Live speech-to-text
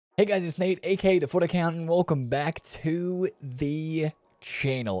Hey guys, it's Nate, aka TheFutAccountant. Welcome back to the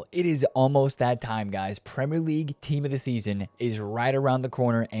channel. It is almost that time, guys. Premier League Team of the Season is right around the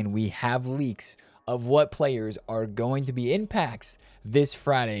corner, and we have leaks of what players are going to be in packs this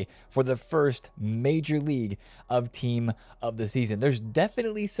Friday for the first major league of Team of the Season. There's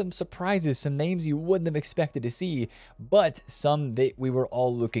definitely some surprises, some names you wouldn't have expected to see, but some that we were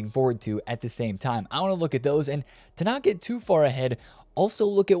all looking forward to at the same time. I want to look at those, and to not get too far ahead, also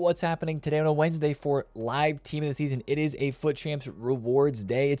look at what's happening today on a Wednesday for live Team of the Season. It is a Foot Champs Rewards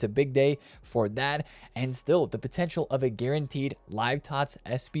Day. It's a big day for that, and still the potential of a guaranteed live TOTS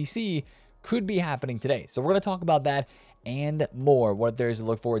SBC could be happening today. So we're going to talk about that and more, what there is to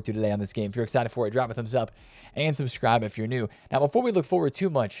look forward to today on this game. If you're excited for it, drop a thumbs up and subscribe if you're new. Now, before we look forward too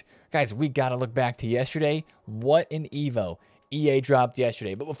much, guys, we got to look back to yesterday. What an Evo EA dropped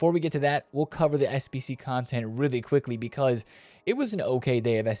yesterday. But before we get to that, we'll cover the SBC content really quickly because it was an okay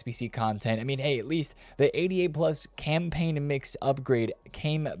day of SBC content. I mean, hey, at least the 88 plus campaign mix upgrade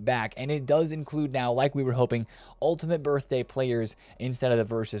came back, and it does include now, like we were hoping, ultimate birthday players instead of the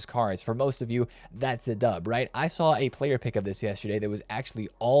versus cards. For most of you, that's a dub, right? I saw a player pick of this yesterday that was actually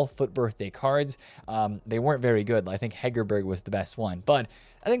all Foot birthday cards. They weren't very good. I think Hegerberg was the best one, but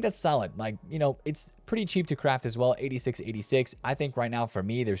I think that's solid. Like, you know, it's pretty cheap to craft as well. 86. I think right now for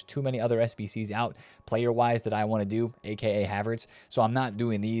me, there's too many other SBCs out player-wise that I want to do, aka Havertz. So I'm not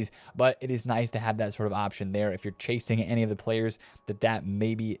doing these, but it is nice to have that sort of option there if you're chasing any of the players that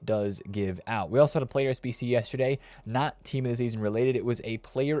maybe does give out. We also had a player SBC yesterday, not Team of the Season related. It was a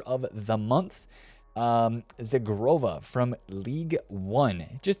player of the month. Zagrova from League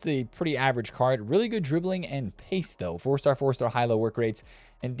One. Just a pretty average card. Really good dribbling and pace though. 4-star, high-low work rates,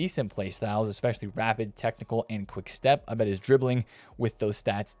 and decent play styles, especially rapid, technical, and quick step. I bet his dribbling with those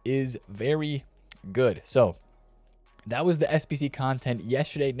stats is very good. So that was the SBC content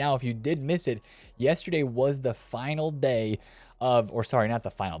yesterday. Now, if you did miss it, yesterday was the final day of, or sorry, not the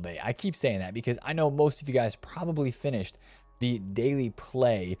final day. I keep saying that because I know most of you guys probably finished the daily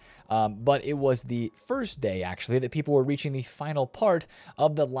play, but it was the first day actually that people were reaching the final part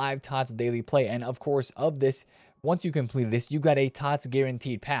of the live TOTS daily play. And of course, of this, once you complete this, you got a TOTS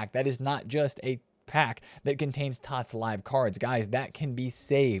guaranteed pack. That is not just a pack that contains TOTS live cards, guys. That can be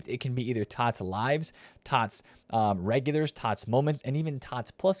saved. It can be either TOTS lives, TOTS regulars, TOTS moments, and even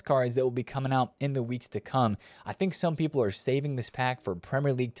TOTS plus cards that will be coming out in the weeks to come. I think some people are saving this pack for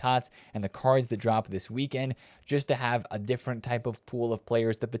Premier League TOTS and the cards that drop this weekend just to have a different type of pool of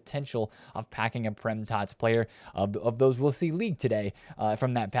players, the potential of packing a Prem TOTS player. Of those we'll see league today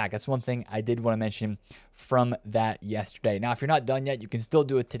from that pack. That's one thing I did want to mention from that yesterday. Now, if you're not done yet, you can still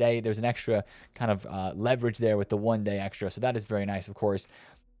do it today. There's an extra kind of leverage there with the 1 day extra, so that is very nice, of course,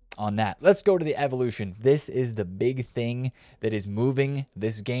 on that. Let's go to the evolution. This is the big thing that is moving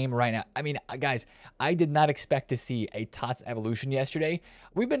this game right now. I mean, guys, I did not expect to see a TOTS evolution yesterday.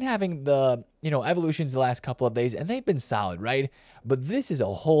 We've been having the, evolutions the last couple of days, and they've been solid, right? But this is a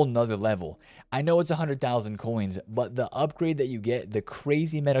whole nother level. I know it's 100,000 coins, but the upgrade that you get, the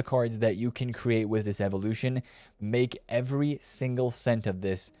crazy meta cards that you can create with this evolution, make every single cent of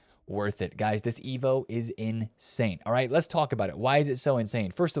this worth it, guys. This Evo is insane. All right, let's talk about it. Why is it so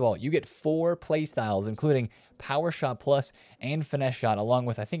insane? First of all, you get 4 play styles, including Power Shot Plus and Finesse Shot, along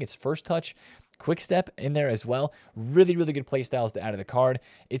with, I think it's First Touch, Quick Step in there as well. Really, really good play styles to add to the card.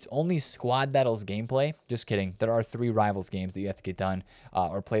 It's only Squad Battles gameplay. Just kidding. There are 3 Rivals games that you have to get done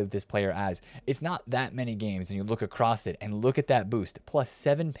or play with this player as. It's not that many games when you look across it, and look at that boost. Plus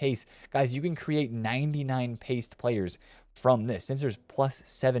 7 pace. Guys, you can create 99 paced players from this. Since there's plus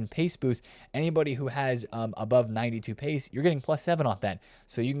 7 pace boost, anybody who has above 92 pace, you're getting plus 7 off that.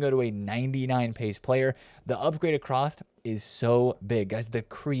 So you can go to a 99 pace player. The upgrade across is so big, guys. The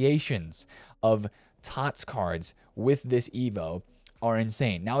creations of TOTS cards with this Evo are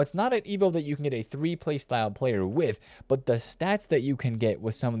insane. Now, it's not an Evo that you can get a 3 play style player with, but the stats that you can get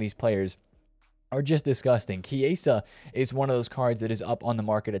with some of these players are just disgusting. Chiesa is one of those cards that is up on the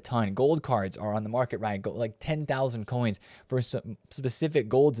market a ton. Gold cards are on the market, right? Like 10,000 coins for some specific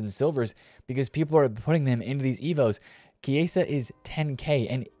golds and silvers because people are putting them into these Evos. Chiesa is 10K,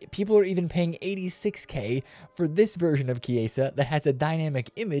 and people are even paying 86K for this version of Chiesa that has a dynamic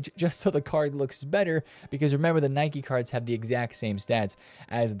image just so the card looks better, because remember, the Nike cards have the exact same stats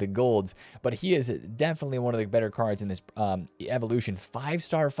as the golds, but he is definitely one of the better cards in this evolution.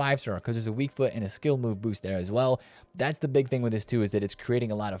 5-star, because there's a weak foot and a skill move boost there as well. That's the big thing with this too, is that it's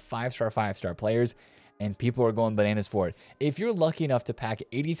creating a lot of 5-star players, and people are going bananas for it. If you're lucky enough to pack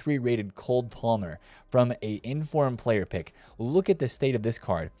 83 rated Cole Palmer from a informed player pick, look at the state of this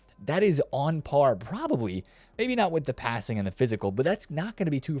card. that is on par, probably, maybe not with the passing and the physical, but that's not going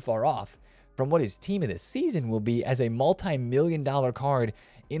to be too far off from what his team of the season will be as a multi-million-dollar card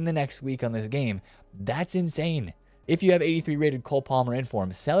in the next week on this game. That's insane. If you have 83 rated Cole Palmer in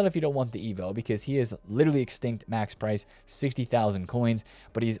form, sell it if you don't want the Evo, because he is literally extinct max price, 60,000 coins,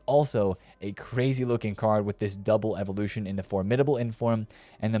 but he's also a crazy looking card with this double evolution into Formidable Inform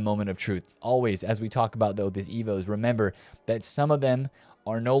and the Moment of Truth. Always, as we talk about though, these Evos, remember that some of them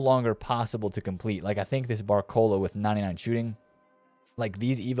are no longer possible to complete. Like I think this Barcola with 99 shooting, like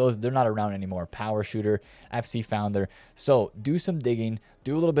these Evos, they're not around anymore. Power shooter, FC founder. So do some digging,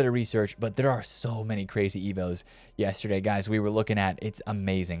 do a little bit of research, but there are so many crazy Evos yesterday, guys, we were looking at. It's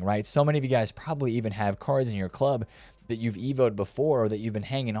amazing, right? So many of you guys probably even have cards in your club that you've Evo'd before or that you've been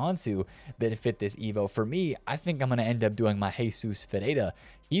hanging on to that fit this Evo. For me, I think I'm going to end up doing my Jesus Ferreira.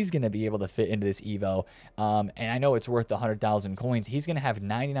 He's going to be able to fit into this Evo, and I know it's worth 100,000 coins. He's going to have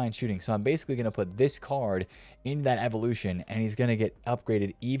 99 shooting, so I'm basically going to put this card in that evolution, and he's going to get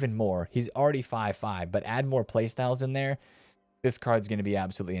upgraded even more. He's already 5/5, but add more playstyles in there. This card's going to be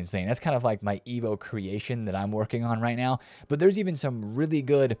absolutely insane. That's kind of like my Evo creation that I'm working on right now. But there's even some really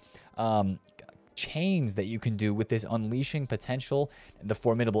good chains that you can do with this unleashing potential, the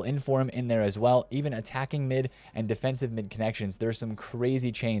Formidable Inform in there as well, even attacking mid and defensive mid connections. There's some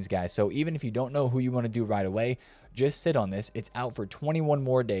crazy chains, guys. So even if you don't know who you want to do right away, just sit on this. It's out for 21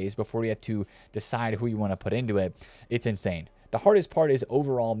 more days before you have to decide who you want to put into it. It's insane. The hardest part is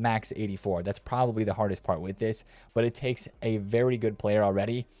overall max 84. That's probably the hardest part with this, but it takes a very good player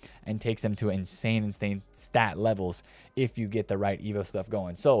already and takes them to insane stat levels if you get the right Evo stuff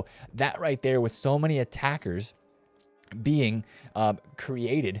going. So that right there, with so many attackers being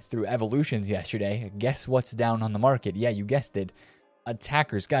created through evolutions yesterday, guess what's down on the market? Yeah, you guessed it.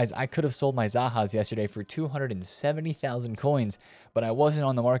 Attackers. Guys, I could have sold my Zahas yesterday for 270,000 coins, but I wasn't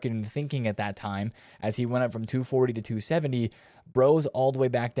on the market and thinking at that time as he went up from 240 to 270. Bro's all the way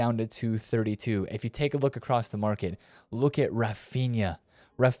back down to 232. If you take a look across the market, look at Rafinha.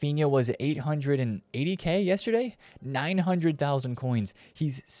 Rafinha was 880k yesterday, 900,000 coins.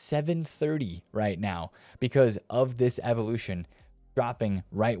 He's 730 right now because of this evolution, dropping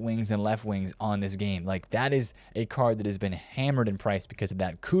right wings and left wings on this game. Like, that is a card that has been hammered in price because of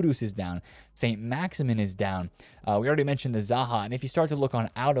that. Kudus is down. St. Maximin is down. We already mentioned the Zaha. And if you start to look on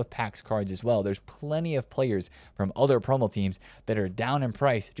out-of-packs cards as well, there's plenty of players from other promo teams that are down in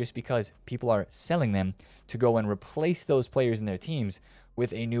price just because people are selling them to go and replace those players in their teams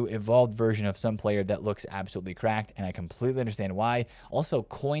with a new evolved version of some player that looks absolutely cracked, and I completely understand why. Also,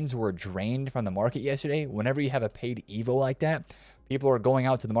 coins were drained from the market yesterday. Whenever you have a paid Evo like that, people are going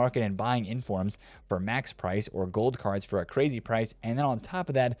out to the market and buying informs for max price or gold cards for a crazy price, and then on top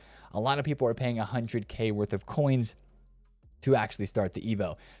of that, a lot of people are paying 100k worth of coins to actually start the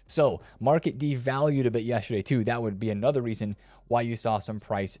Evo. So market devalued a bit yesterday too. That would be another reason why you saw some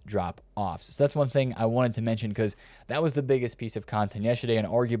price drop offs. So that's one thing I wanted to mention because that was the biggest piece of content yesterday and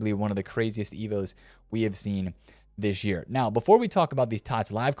arguably one of the craziest Evos we have seen this year. Now, before we talk about these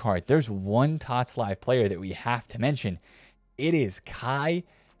TOTS Live cards, there's one TOTS Live player that we have to mention. It is Kai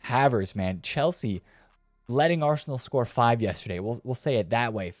Havertz, man. Chelsea letting Arsenal score 5 yesterday. We'll say it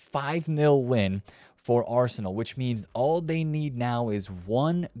that way. 5-0 win for Arsenal, which means all they need now is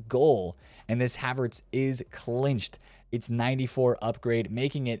 1 goal, and this Havertz is clinched. It's 94 upgrade,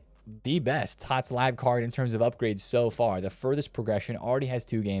 making it the best TOTS Live card in terms of upgrades so far. The furthest progression, already has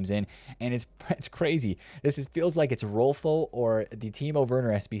 2 games in, and it's crazy. Feels like it's Rolfo or the Timo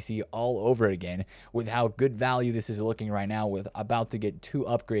Werner SBC all over again with how good value this is looking right now, with about to get 2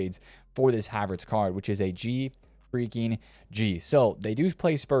 upgrades for this Havertz card, which is a G freaking G. So they do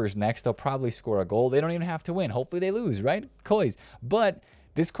play Spurs next. They'll probably score a goal. They don't even have to win. Hopefully they lose, right? Coys. But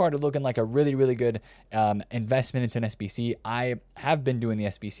this card is looking like a really, really good investment into an SBC. I have been doing the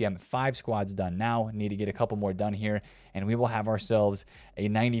SBC. I'm at 5 squads done now. Need to get a couple more done here, and we will have ourselves a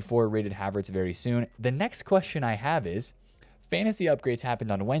 94 rated Havertz very soon. The next question I have is, fantasy upgrades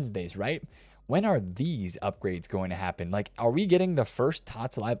happened on Wednesdays, right? When are these upgrades going to happen? Like, are we getting the first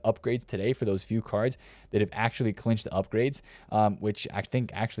TOTS Live upgrades today for those few cards that have actually clinched the upgrades, which I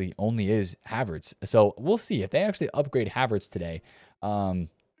think actually only is Havertz. So we'll see if they actually upgrade Havertz today.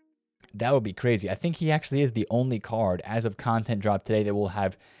 That would be crazy. I think he actually is the only card as of content drop today that will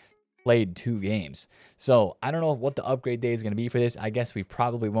have played 2 games. So I don't know what the upgrade day is going to be for this. I guess we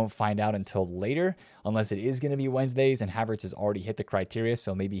probably won't find out until later, unless it is going to be Wednesdays and Havertz has already hit the criteria,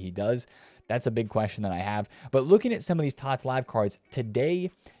 so maybe he does. That's a big question that I have. But looking at some of these TOTS Live cards,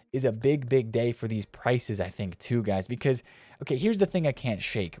 today is a big, big day for these prices, I think, too, guys. Because, okay, here's the thing I can't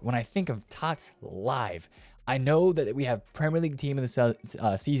shake. When I think of TOTS Live, I know that we have Premier League team of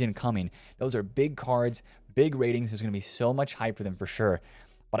the season coming. Those are big cards, big ratings. There's going to be so much hype for them for sure.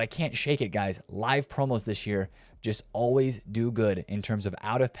 But I can't shake it, guys. Live promos this year just always do good in terms of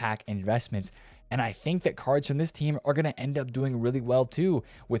out-of-pack investments. And I think that cards from this team are going to end up doing really well too,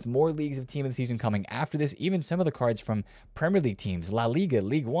 with more leagues of team of the season coming after this. Even some of the cards from Premier League teams, La Liga,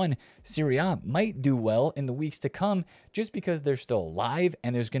 League One, Serie A might do well in the weeks to come just because they're still live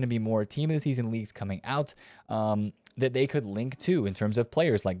and there's going to be more team of the season leagues coming out that they could link to in terms of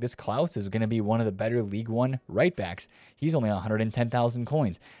players. Like this Klaus is going to be one of the better League One right backs. He's only 110,000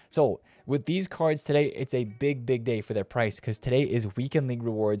 coins. So with these cards today, it's a big, big day for their price because today is Weekend League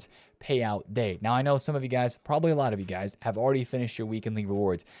Rewards payout day. Now, I know some of you guys, probably a lot of you guys, have already finished your Weekend League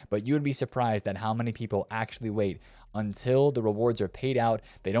Rewards, but you would be surprised at how many people actually wait until the rewards are paid out.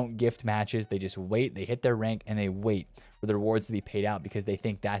 They don't gift matches. They just wait. They hit their rank and they wait for the rewards to be paid out because they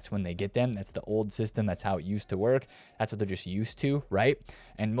think that's when they get them. That's the old system. That's how it used to work. That's what they're just used to, right?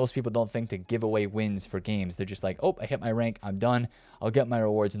 And most people don't think to give away wins for games. They're just like, oh, I hit my rank. I'm done. I'll get my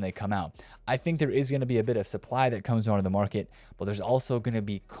rewards when they come out. I think there is going to be a bit of supply that comes onto the market, but there's also going to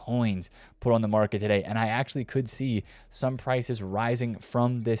be coins put on the market today. And I actually could see some prices rising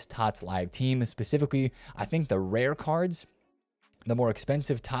from this TOTS live team. Specifically, I think the rare cards, the more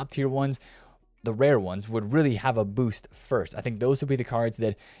expensive top tier ones, the rare ones would really have a boost first. I think those would be the cards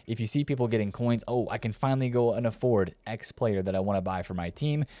that if you see people getting coins, oh, I can finally go and afford X player that I want to buy for my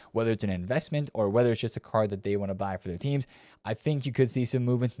team, whether it's an investment or whether it's just a card that they want to buy for their teams. I think you could see some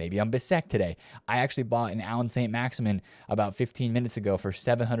movements maybe on Bissek today. I actually bought an Alan St. Maximin about 15 minutes ago for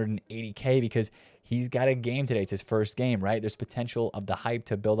 780K because he's got a game today. It's his first game, right? There's potential of the hype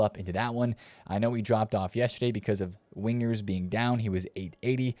to build up into that one. I know he dropped off yesterday because of wingers being down. He was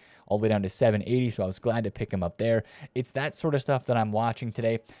 880 all the way down to 780, so I was glad to pick him up there. It's that sort of stuff that I'm watching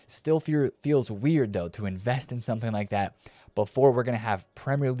today. Still feels weird, though, to invest in something like that before we're going to have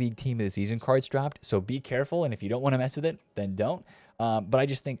Premier League Team of the Season cards dropped. So be careful, and if you don't want to mess with it, then don't. But I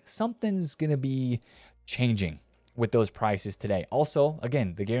just think something's going to be changing with those prices today. Also,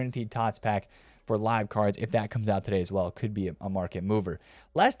 again, the guaranteed TOTS pack for live cards, if that comes out today as well, could be a market mover.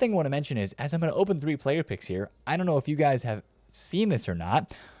 Last thing I want to mention is, as I'm going to open 3 player picks here, I don't know if you guys have seen this or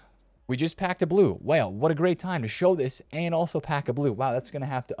not. We just packed a blue. Wow, what a great time to show this and also pack a blue. Wow, that's going to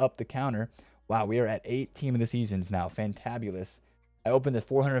have to up the counter. Wow, we are at 8 team of the seasons now. Fantabulous. I opened the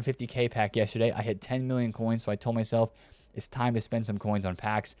 450K pack yesterday. I hit 10 million coins, so I told myself it's time to spend some coins on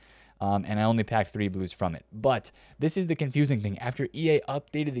packs. And I only packed 3 blues from it. But this is the confusing thing. After EA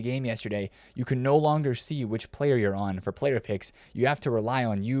updated the game yesterday, you can no longer see which player you're on for player picks. You have to rely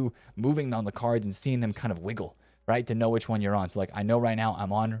on you moving on the cards and seeing them kind of wiggle, right, to know which one you're on. So, like, I know right now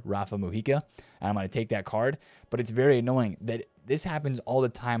I'm on Rafa Mujica, and I'm going to take that card. But it's very annoying that this happens all the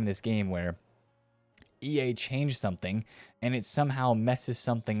time in this game where EA changed something, and it somehow messes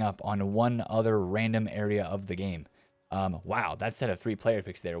something up on one other random area of the game. Wow, that set of 3 player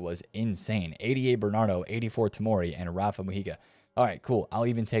picks there was insane. 88 Bernardo, 84 Tamori, and Rafa Mujica. All right, cool. I'll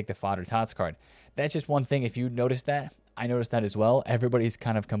even take the fodder TOTS card. That's just one thing. If you noticed that, I noticed that as well. Everybody's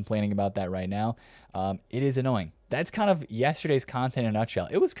kind of complaining about that right now. It is annoying. That's kind of yesterday's content in a nutshell.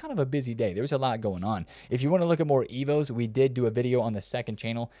 It was kind of a busy day. There was a lot going on. If you want to look at more Evos, we did do a video on the second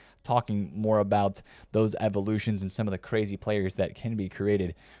channel talking more about those evolutions and some of the crazy players that can be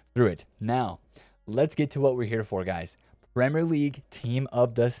created through it. Now, let's get to what we're here for, guys. Premier League Team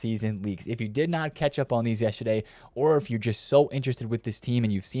of the Season leaks. If you did not catch up on these yesterday, or if you're just so interested with this team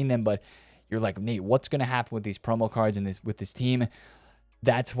and you've seen them, but you're like, Nate, what's going to happen with these promo cards and with this team?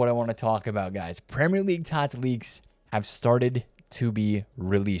 That's what I want to talk about, guys. Premier League TOTS leaks have started to be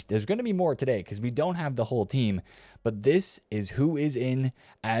released. There's going to be more today because we don't have the whole team, but this is who is in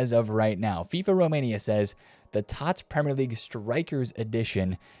as of right now. FIFA Romania says the TOTS Premier League Strikers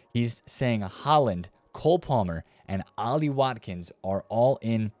Edition, he's saying Haaland, Cole Palmer, and Ollie Watkins are all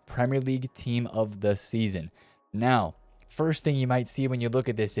in Premier League Team of the Season. Now, first thing you might see when you look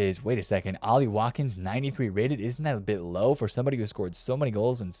at this is, wait a second, Ollie Watkins, 93 rated. Isn't that a bit low for somebody who scored so many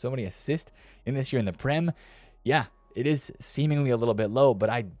goals and so many assists in this year in the Prem? Yeah, it is seemingly a little bit low, but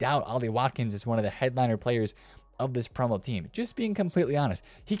I doubt Ollie Watkins is one of the headliner players of this promo team. Just being completely honest,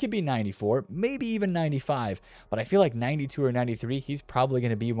 he could be 94, maybe even 95, but I feel like 92 or 93, he's probably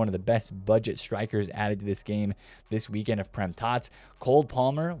going to be one of the best budget strikers added to this game this weekend of Prem TOTS. Cole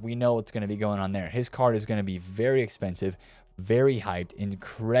Palmer, we know what's going to be going on there. His card is going to be very expensive, very hyped,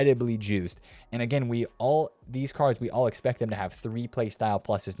 incredibly juiced. And again, these cards, we all expect them to have 3 play style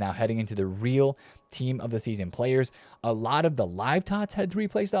pluses now heading into the real Team of the Season players. A lot of the live TOTS had 3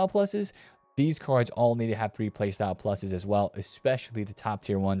 play style pluses. These cards all need to have 3 playstyle pluses as well, especially the top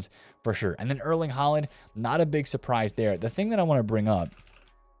tier ones for sure. And then Erling Haaland, not a big surprise there. The thing that I want to bring up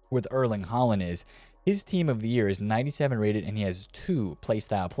with Erling Haaland is his team of the year is 97 rated and he has 2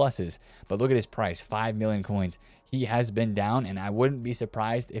 playstyle pluses. But look at his price, 5 million coins. He has been down, and I wouldn't be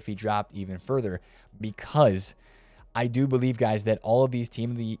surprised if he dropped even further, because I do believe, guys, that all of these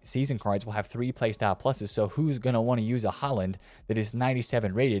team of the season cards will have 3 playstyle pluses. So who's going to want to use a Haaland that is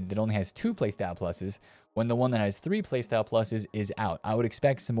 97 rated that only has 2 playstyle pluses when the one that has 3 playstyle pluses is out? I would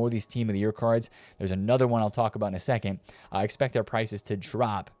expect some more of these team of the year cards. There's another one I'll talk about in a second. I expect their prices to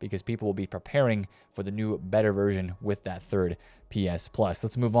drop because people will be preparing for the new, better version with that 3rd PS Plus.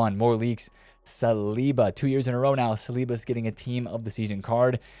 Let's move on. More leaks. Saliba, 2 years in a row now. Saliba's getting a team of the season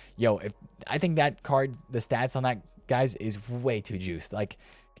card. Yo, I think that card, the stats on that, guys, is way too juiced. Like,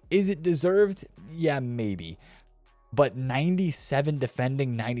 is it deserved? Yeah, maybe. But 97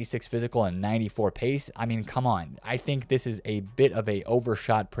 defending, 96 physical, and 94 pace. I mean, come on. I think this is a bit of a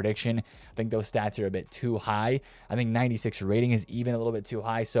overshot prediction. I think those stats are a bit too high. I think 96 rating is even a little bit too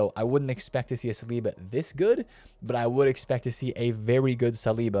high. So I wouldn't expect to see a Saliba this good, but I would expect to see a very good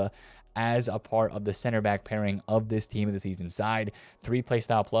Saliba as a part of the center back pairing of this team of the season side. 3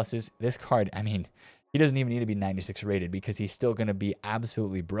 playstyle pluses. This card, I mean, he doesn't even need to be 96 rated because he's still going to be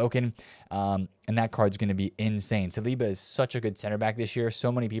absolutely broken. And that card's going to be insane. Saliba is such a good center back this year.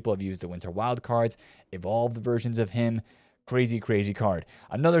 So many people have used the Winter Wild cards, evolved versions of him. Crazy, crazy card.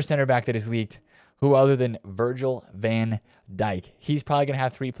 Another center back that is leaked, who other than Virgil van Dijk. He's probably going to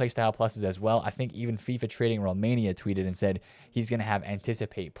have 3 playstyle pluses as well. I think even FIFA Trading Romania tweeted and said he's going to have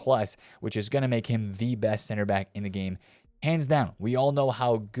Anticipate Plus, which is going to make him the best center back in the game. Hands down. We all know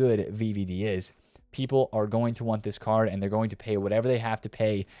how good VVD is. People are going to want this card, and they're going to pay whatever they have to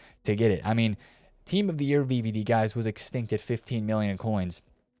pay to get it. I mean, Team of the Year VVD, guys, was extinct at 15 million coins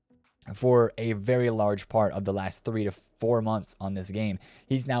for a very large part of the last 3 to 4 months on this game.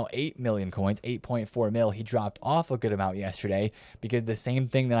 He's now 8 million coins, 8.4 mil. He dropped off a good amount yesterday because the same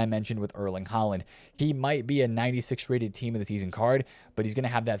thing that I mentioned with Erling Haaland. He might be a 96 rated team of the season card, but he's going to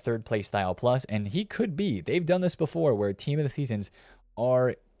have that 3rd play style plus, and he could be. They've done this before where team of the seasons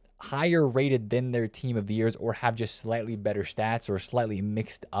are higher rated than their team of the years, or have just slightly better stats or slightly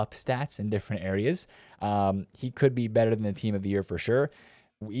mixed up stats in different areas. He could be better than the team of the year for sure,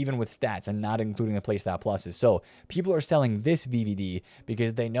 even with stats and not including the playstyle pluses. So people are selling this VVD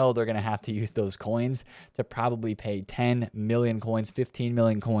because they know they're going to have to use those coins to probably pay 10 million coins, 15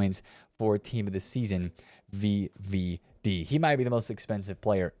 million coins for team of the season VVD. He might be the most expensive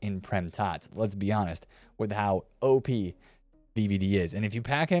player in Prem TOTS. Let's be honest with how OP VVD is. And if you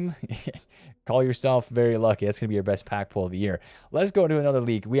pack him, call yourself very lucky. That's going to be your best pack pull of the year. Let's go to another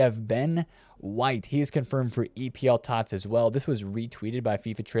leak. We have Ben White. He is confirmed for EPL TOTS as well. This was retweeted by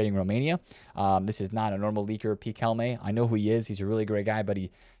FIFA Trading Romania. This is not a normal leaker, Pikelme. I know who he is. He's a really great guy, but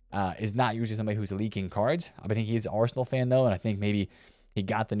he is not usually somebody who's leaking cards. I think he's an Arsenal fan, though, and I think maybe he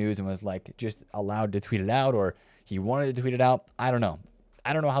got the news and was like just allowed to tweet it out, or he wanted to tweet it out. I don't know.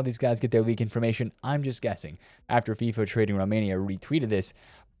 I don't know how these guys get their leak information. I'm just guessing. After FIFA Trading Romania retweeted this,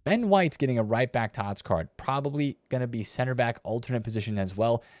 Ben White's getting a right back TOTS card. Probably going to be center back alternate position as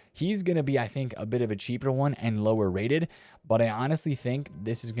well. He's going to be, I think, a bit of a cheaper one and lower rated. But I honestly think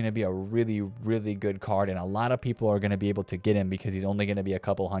this is going to be a really, really good card. And a lot of people are going to be able to get him because he's only going to be a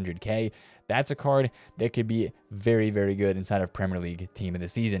couple 100K. That's a card that could be very, very good inside of Premier League team of the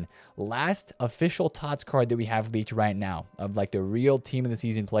season. Last official TOTS card that we have leaked right now of like the real team of the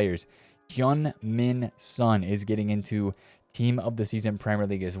season players, Heung-min Son is getting into team of the season Premier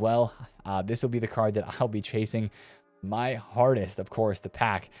League as well. This will be the card that I'll be chasing my hardest, of course, to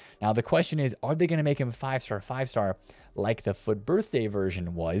pack. Now, the question is, are they going to make him 5-star like the Foot Birthday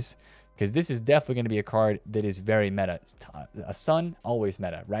version was? Because this is definitely going to be a card that is very meta. A Son, always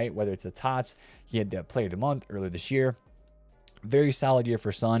meta, right? Whether it's the TOTS, he had the Player of the Month earlier this year. Very solid year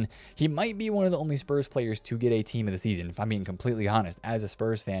for Son. He might be one of the only Spurs players to get a team of the season, if I'm being completely honest. As a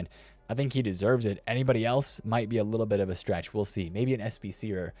Spurs fan, I think he deserves it. Anybody else might be a little bit of a stretch. We'll see. Maybe an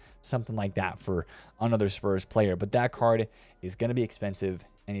SBC or something like that for another Spurs player. But that card is going to be expensive,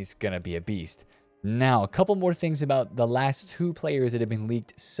 and he's going to be a beast. Now, a couple more things about the last 2 players that have been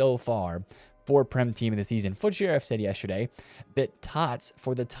leaked so far for Prem Team of the Season. FutSheriff said yesterday that TOTS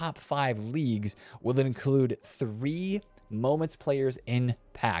for the top 5 leagues will include 3 Moments players in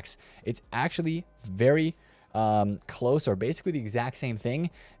packs. It's actually very close, or basically the exact same thing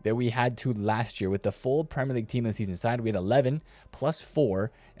that we had to last year with the full Premier League team of the season side. We had 11 plus 4,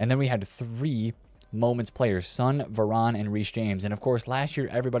 and then we had 3 Moments players, Son, Varane, and Reece James. And of course, last year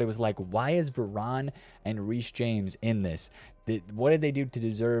everybody was like, why is Varane and Reece James in this? What did they do to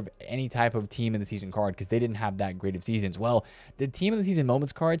deserve any type of team in the season card? Because they didn't have that great of seasons. Well, the team of the season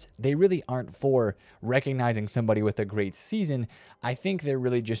moments cards, they really aren't for recognizing somebody with a great season. I think they're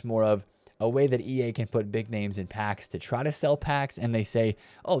really just more of a way that EA can put big names in packs to try to sell packs, and they say,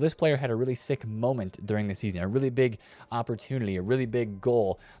 oh, this player had a really sick moment during the season, a really big opportunity, a really big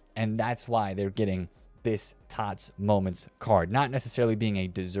goal, and that's why they're getting this TOTS moments card, not necessarily being a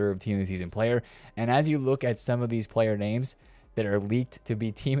deserved team of the season player. And as you look at some of these player names that are leaked to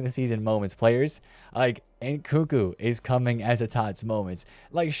be team of the season moments players, like Nkunku is coming as a TOTS moments.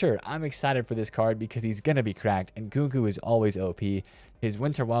 Like, sure, I'm excited for this card because he's gonna be cracked. Nkunku is always OP. His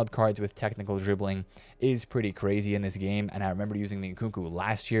winter wild cards with technical dribbling is pretty crazy in this game. And I remember using the Nkunku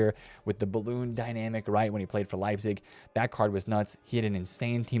last year with the balloon dynamic, right, when he played for Leipzig. That card was nuts. He had an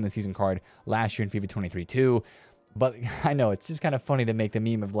insane team of the season card last year in FIFA 23 too. But I know it's just kind of funny to make the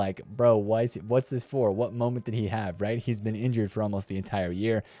meme of like, bro, what's this for? What moment did he have, right? He's been injured for almost the entire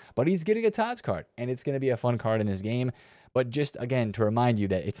year, but he's getting a TOTS card, and it's going to be a fun card in this game. But just, again, to remind you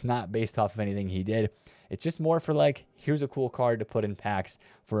that it's not based off of anything he did. It's just more for like, here's a cool card to put in packs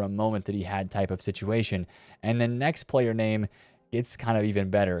for a moment that he had type of situation. And the next player name, it's kind of even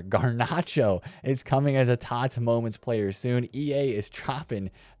better. Garnacho is coming as a TOTS moments player soon. EA is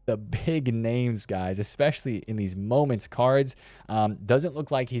dropping the big names, guys, especially in these moments cards. Doesn't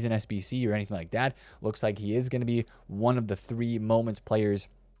look like he's an SBC or anything like that. Looks like he is going to be one of the 3 moments players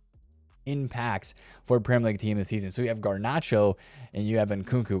in packs for Premier League team this season. So you have Garnacho and you have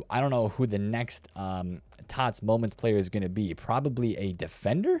Nkunku. I don't know who the next TOTS moments player is going to be. Probably a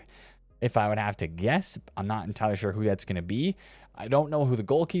defender, if I would have to guess. I'm not entirely sure who that's going to be. I don't know who the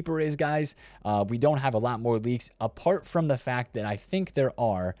goalkeeper is, guys. We don't have a lot more leaks, apart from the fact that I think there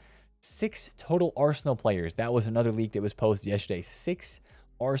are 6 total Arsenal players. That was another leak that was posted yesterday. 6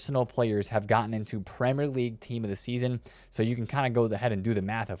 Arsenal players have gotten into Premier League team of the season. So you can kind of go ahead and do the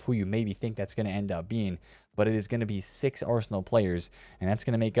math of who you maybe think that's going to end up being. But it is going to be 6 Arsenal players, and that's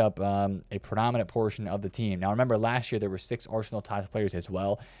going to make up a predominant portion of the team. Now, remember, last year there were 6 Arsenal TOTS players as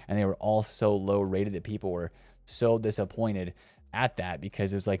well, and they were all so low rated that people were so disappointed at that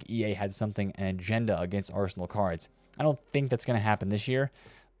because it was like EA had something, an agenda against Arsenal cards. I don't think that's going to happen this year,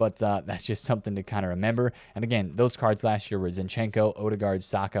 but that's just something to kind of remember. And again, those cards last year were Zinchenko, Odegaard,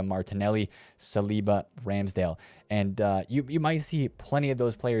 Saka, Martinelli, Saliba, Ramsdale. And you might see plenty of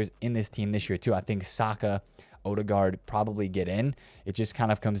those players in this team this year too. I think Saka, Odegaard probably get in. It just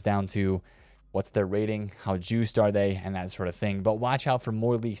kind of comes down to what's their rating, how juiced are they, and that sort of thing. But watch out for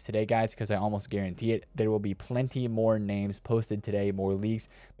more leaks today, guys, because I almost guarantee it. There will be plenty more names posted today, more leaks,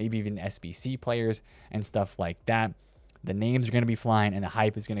 maybe even SBC players and stuff like that. The names are going to be flying, and the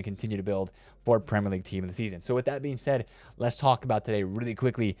hype is going to continue to build for Premier League team of the season. So with that being said, let's talk about today really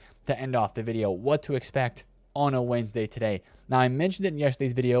quickly to end off the video, what to expect on a Wednesday today. Now, I mentioned it in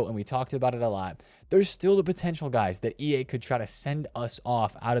yesterday's video, and we talked about it a lot. There's still the potential, guys, that EA could try to send us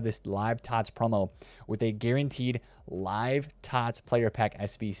off out of this live TOTS promo with a guaranteed live TOTS player pack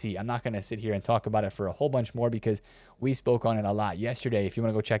SBC. I'm not going to sit here and talk about it for a whole bunch more because we spoke on it a lot yesterday. If you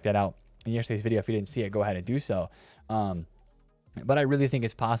want to go check that out in yesterday's video, if you didn't see it, go ahead and do so. But I really think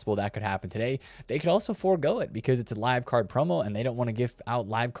it's possible that could happen today. They could also forego it because it's a live card promo and they don't want to give out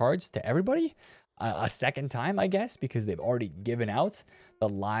live cards to everybody a second time, I guess, because they've already given out the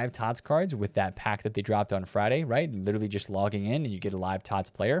live TOTS cards with that pack that they dropped on Friday, right? Literally just logging in and you get a live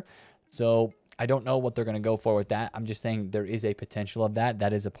TOTS player. So I don't know what they're going to go for with that. I'm just saying there is a potential of that.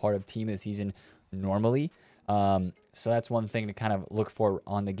 That is a part of team of the season normally. So that's one thing to kind of look for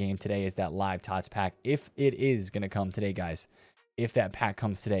on the game today is that live TOTS pack. If it is going to come today, guys, if that pack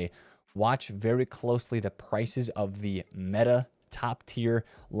comes today, watch very closely the prices of the meta top tier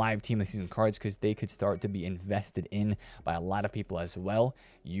live team of the season cards because they could start to be invested in by a lot of people as well.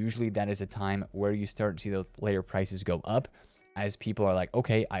 Usually that is a time where you start to see those player prices go up as people are like,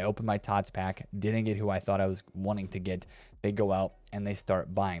 okay, I opened my TOTS pack, didn't get who I thought I was wanting to get. They go out and they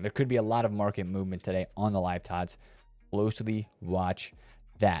start buying. There could be a lot of market movement today on the live TOTS. Closely watch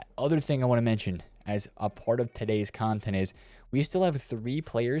that. Other thing I want to mention as a part of today's content is we still have 3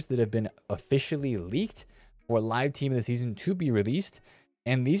 players that have been officially leaked for live team of the season to be released.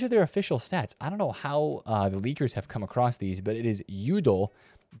 And these are their official stats. I don't know how the leakers have come across these, but it is Udol,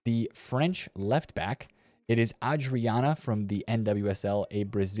 the French left back. It is Adriana from the NWSL, a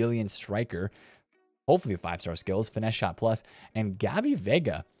Brazilian striker. Hopefully 5-star skills, finesse shot plus. And Gabby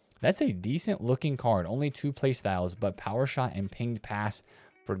Vega. That's a decent looking card. Only 2 play styles, but power shot and pinged pass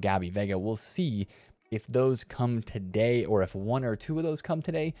for Gabby Vega. We'll see if those come today or if 1 or 2 of those come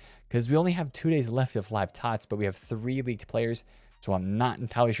today because we only have 2 days left of live TOTS, but we have 3 leaked players. So I'm not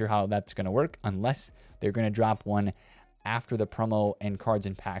entirely sure how that's going to work unless they're going to drop one after the promo and cards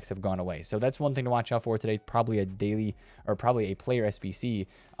and packs have gone away. So that's one thing to watch out for today. Probably a daily or probably a player SBC.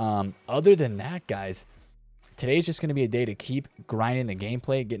 Other than that, guys, today's just going to be a day to keep grinding the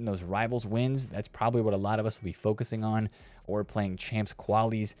gameplay, getting those rivals wins. That's probably what a lot of us will be focusing on, or playing champs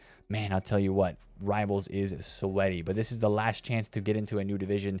qualities. Man, I'll tell you what, rivals is sweaty, but this is the last chance to get into a new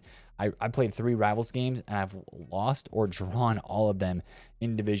division. I played 3 rivals games and I've lost or drawn all of them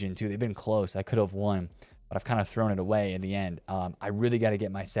in division 2. They've been close. I could have won, but I've kind of thrown it away in the end. I really got to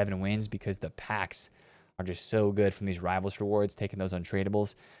get my 7 wins because the packs are just so good from these rivals rewards, taking those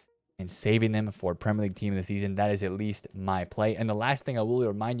untradables and saving them for Premier League team of the season. That is at least my play. And the last thing I will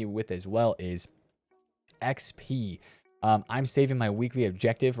remind you with as well is XP. I'm saving my weekly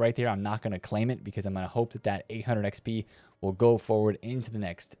objective right there. I'm not going to claim it because I'm going to hope that that 800 XP will go forward into the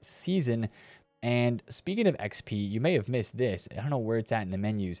next season. And speaking of XP, you may have missed this. I don't know where it's at in the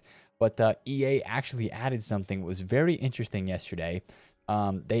menus, but EA actually added something that was very interesting yesterday.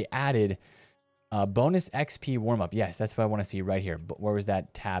 They added bonus XP warm-up. Yes, that's what I want to see right here. But where was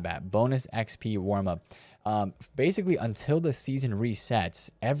that tab at? Bonus XP warm-up. Basically, until the season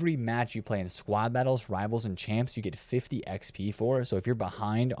resets, every match you play in squad battles, rivals, and champs, you get 50 XP for. So if you're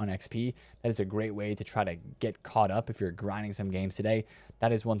behind on XP, that is a great way to try to get caught up if you're grinding some games today.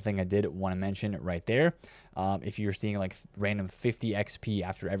 That is one thing I did want to mention right there. If you're seeing like random 50 XP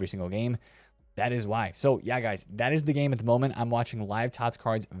after every single game, that is why. So yeah, guys, that is the game at the moment. I'm watching live TOTS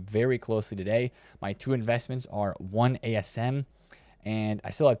cards very closely today. My 2 investments are 1 ASM, and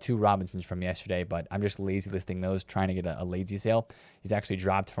I still have 2 Robinsons from yesterday, but I'm just lazy listing those, trying to get a lazy sale. He's actually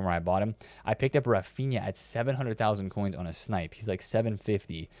dropped from where I bought him. I picked up Rafinha at 700,000 coins on a snipe. He's like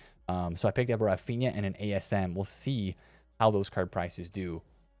 750. So I picked up Rafinha and an ASM. We'll see how those card prices do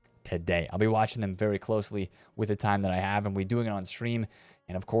today. I'll be watching them very closely with the time that I have, and we're doing it on stream.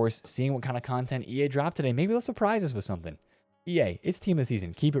 And of course, seeing what kind of content EA dropped today. Maybe they'll surprise us with something. EA, it's team of the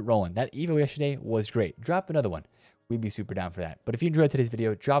season. Keep it rolling. That Evo yesterday was great. Drop another one. We'd be super down for that. But if you enjoyed today's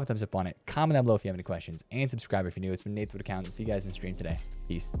video, drop a thumbs up on it. Comment down below if you have any questions. And subscribe if you're new. It's been TheFutAccountant. See you guys in stream today.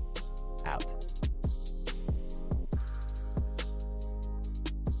 Peace out.